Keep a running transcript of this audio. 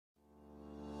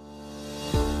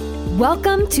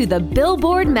Welcome to the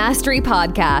Billboard Mastery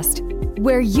Podcast,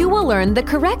 where you will learn the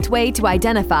correct way to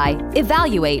identify,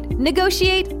 evaluate,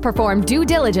 negotiate, perform due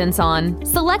diligence on,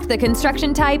 select the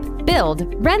construction type,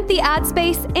 build, rent the ad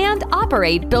space, and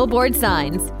operate billboard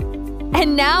signs.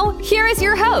 And now, here is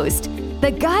your host, the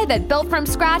guy that built from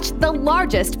scratch the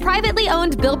largest privately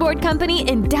owned billboard company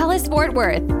in Dallas-Fort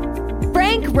Worth,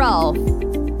 Frank Rolfe.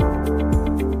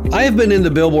 I have been in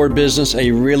the billboard business a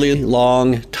really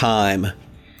long time.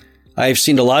 I've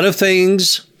seen a lot of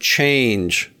things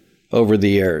change over the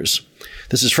years.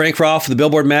 This is Frank Rolfe of the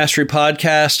Billboard Mastery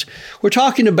Podcast. We're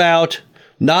talking about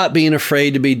not being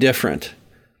afraid to be different,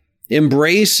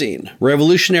 embracing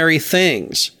revolutionary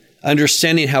things,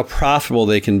 understanding how profitable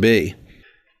they can be.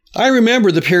 I remember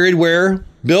the period where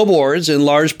billboards in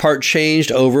large part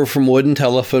changed over from wooden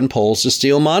telephone poles to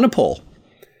steel monopole.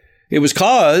 It was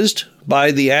caused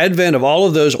by the advent of all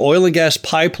of those oil and gas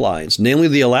pipelines, namely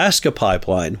the Alaska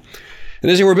pipeline. And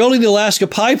as they were building the Alaska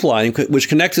pipeline, which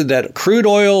connected that crude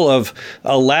oil of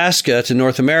Alaska to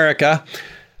North America,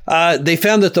 they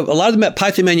found that a lot of the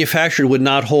pipe they manufactured would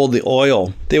not hold the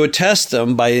oil. They would test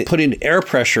them by putting air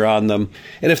pressure on them.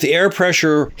 And if the air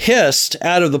pressure hissed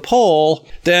out of the pole,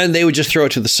 then they would just throw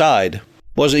it to the side.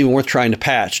 Wasn't even worth trying to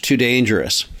patch, too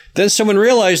dangerous. Then someone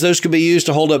realized those could be used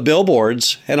to hold up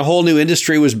billboards, and a whole new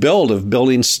industry was built of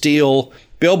building steel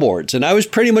billboards. And I was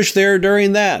pretty much there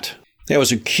during that. It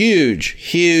was a huge,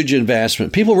 huge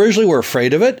advancement. People originally were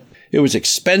afraid of it. It was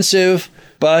expensive,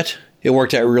 but it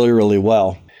worked out really, really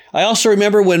well. I also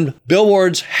remember when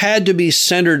billboards had to be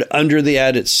centered under the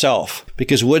ad itself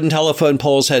because wooden telephone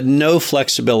poles had no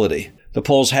flexibility. The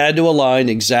poles had to align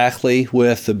exactly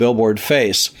with the billboard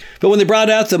face. But when they brought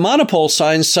out the monopole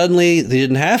signs, suddenly they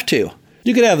didn't have to.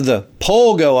 You could have the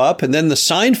pole go up and then the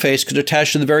sign face could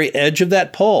attach to the very edge of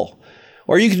that pole.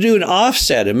 Or you could do an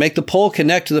offset and make the pole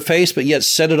connect to the face, but yet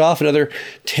set it off another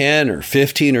 10 or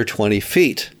 15 or 20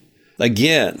 feet.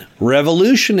 Again,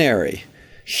 revolutionary,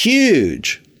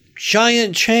 huge,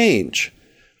 giant change,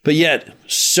 but yet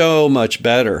so much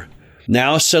better.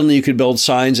 Now suddenly you could build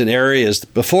signs in areas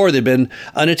before they'd been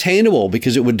unattainable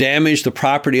because it would damage the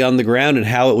property on the ground and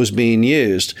how it was being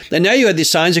used. And now you had these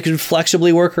signs that could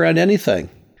flexibly work around anything.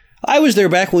 I was there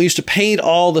back when we used to paint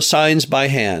all the signs by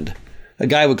hand. A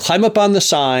guy would climb up on the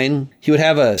sign. He would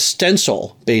have a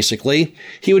stencil, basically.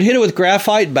 He would hit it with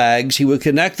graphite bags. He would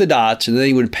connect the dots, and then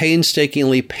he would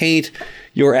painstakingly paint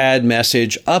your ad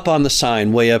message up on the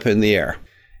sign way up in the air.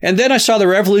 And then I saw the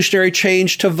revolutionary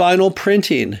change to vinyl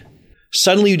printing.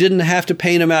 Suddenly you didn't have to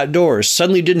paint them outdoors.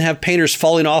 Suddenly you didn't have painters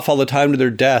falling off all the time to their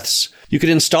deaths. You could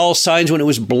install signs when it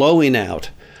was blowing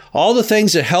out. All the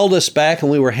things that held us back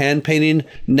when we were hand painting,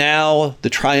 now the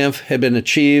triumph had been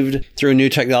achieved through a new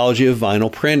technology of vinyl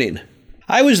printing.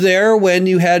 I was there when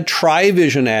you had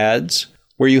tri-vision ads,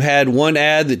 where you had one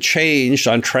ad that changed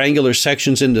on triangular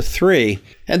sections into three,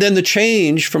 and then the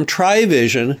change from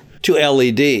tri-vision to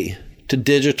LED, to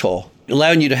digital,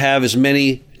 allowing you to have as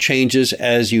many changes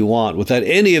as you want without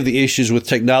any of the issues with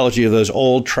technology of those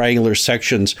old triangular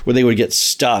sections where they would get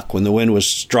stuck when the wind was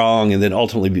strong and then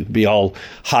ultimately be all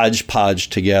hodgepodge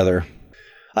together.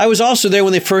 I was also there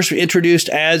when they first introduced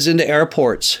ads into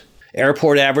airports.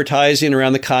 Airport advertising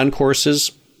around the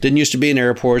concourses. Didn't used to be in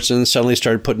airports and suddenly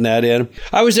started putting that in.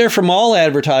 I was there for mall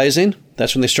advertising.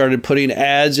 That's when they started putting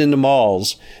ads into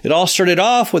malls. It all started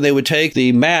off when they would take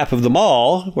the map of the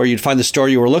mall, where you'd find the store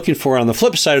you were looking for. On the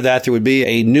flip side of that, there would be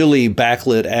a newly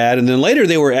backlit ad. And then later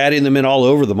they were adding them in all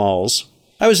over the malls.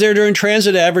 I was there during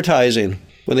transit advertising,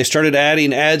 when they started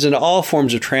adding ads into all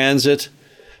forms of transit.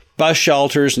 Bus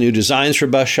shelters, new designs for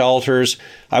bus shelters.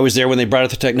 I was there when they brought out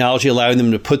the technology allowing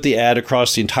them to put the ad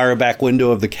across the entire back window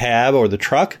of the cab or the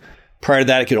truck. Prior to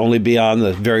that, it could only be on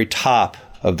the very top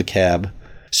of the cab.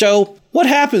 So what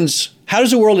happens? How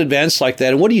does the world advance like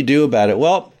that? And what do you do about it?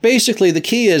 Well, basically, the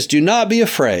key is do not be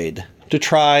afraid to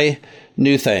try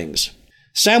new things.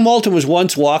 Sam Walton was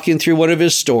once walking through one of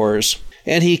his stores,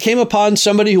 and he came upon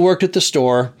somebody who worked at the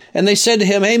store, and they said to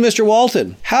him, "Hey, Mr.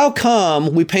 Walton, how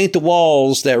come we paint the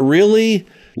walls that really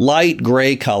light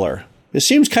gray color? It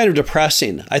seems kind of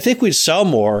depressing. I think we'd sell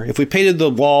more if we painted the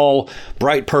wall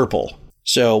bright purple."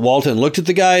 So Walton looked at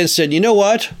the guy and said, "You know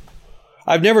what?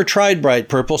 I've never tried bright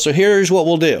purple, so here's what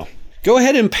we'll do. Go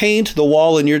ahead and paint the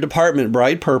wall in your department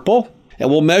bright purple, and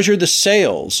we'll measure the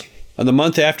sales on the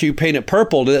month after you paint it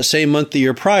purple to that same month the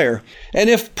year prior. And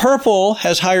if purple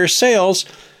has higher sales,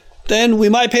 then we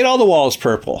might paint all the walls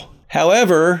purple.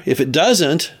 However, if it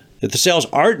doesn't, if the sales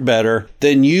aren't better,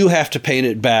 then you have to paint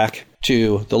it back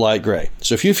to the light gray.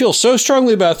 So if you feel so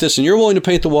strongly about this and you're willing to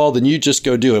paint the wall, then you just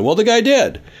go do it." Well, the guy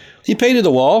did. He painted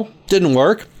the wall. Didn't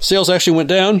work. Sales actually went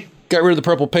down. got rid of the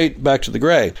purple paint, back to the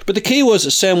gray. But the key was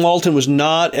that Sam Walton was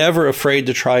not ever afraid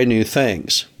to try new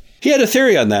things. He had a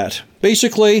theory on that.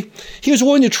 Basically, he was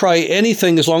willing to try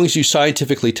anything as long as you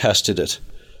scientifically tested it.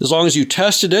 As long as you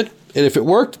tested it, and if it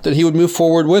worked, then he would move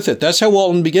forward with it. That's how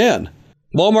Walton began.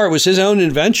 Walmart was his own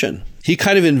invention. He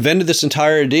kind of invented this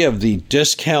entire idea of the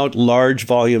discount large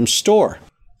volume store.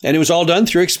 And it was all done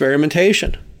through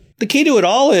experimentation. The key to it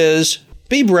all is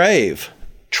be brave.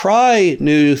 Try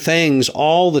new things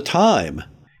all the time.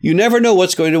 You never know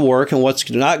what's going to work and what's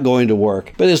not going to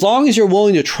work. But as long as you're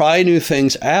willing to try new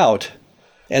things out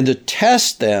and to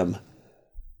test them,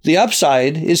 the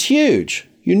upside is huge.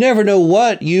 You never know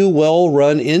what you will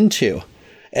run into.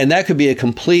 And that could be a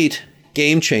complete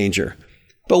game changer.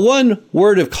 But one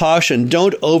word of caution,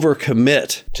 don't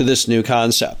overcommit to this new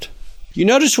concept. You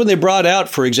notice when they brought out,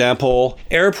 for example,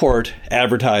 airport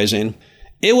advertising,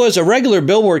 it was a regular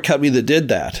billboard company that did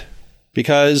that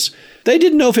because they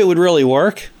didn't know if it would really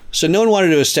work. So no one wanted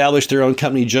to establish their own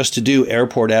company just to do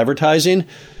airport advertising.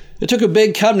 It took a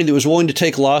big company that was willing to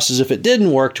take losses if it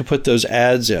didn't work to put those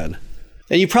ads in.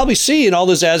 And you probably see in all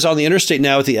those ads on the interstate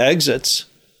now at the exits,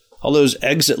 all those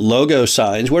exit logo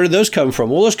signs. Where did those come from?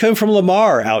 Well, those come from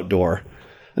Lamar Outdoor,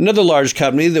 another large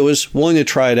company that was willing to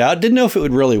try it out. Didn't know if it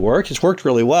would really work. It's worked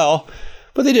really well,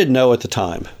 but they didn't know at the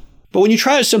time. But when you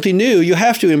try something new, you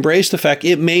have to embrace the fact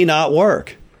it may not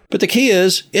work. But the key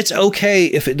is, it's okay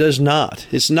if it does not.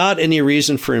 It's not any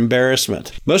reason for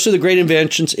embarrassment. Most of the great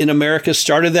inventions in America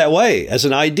started that way, as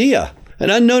an idea, an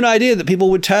unknown idea that people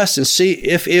would test and see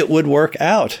if it would work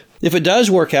out. If it does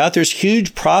work out, there's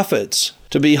huge profits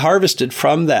to be harvested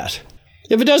from that.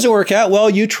 If it doesn't work out, well,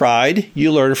 you tried,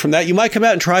 you learned from that. You might come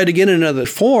out and try it again in another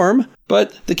form,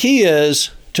 but the key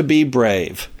is to be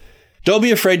brave. Don't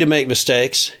be afraid to make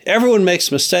mistakes. Everyone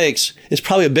makes mistakes. It's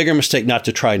probably a bigger mistake not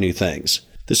to try new things.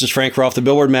 This is Frank Rolfe, the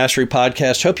Billboard Mastery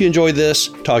Podcast. Hope you enjoyed this.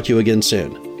 Talk to you again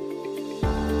soon.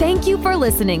 Thank you for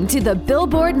listening to the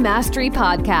Billboard Mastery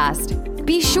Podcast.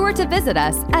 Be sure to visit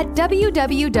us at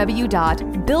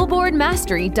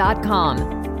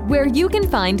www.billboardmastery.com, where you can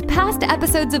find past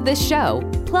episodes of this show,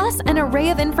 plus an array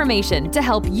of information to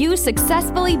help you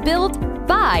successfully build,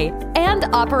 buy, and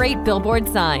operate billboard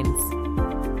signs.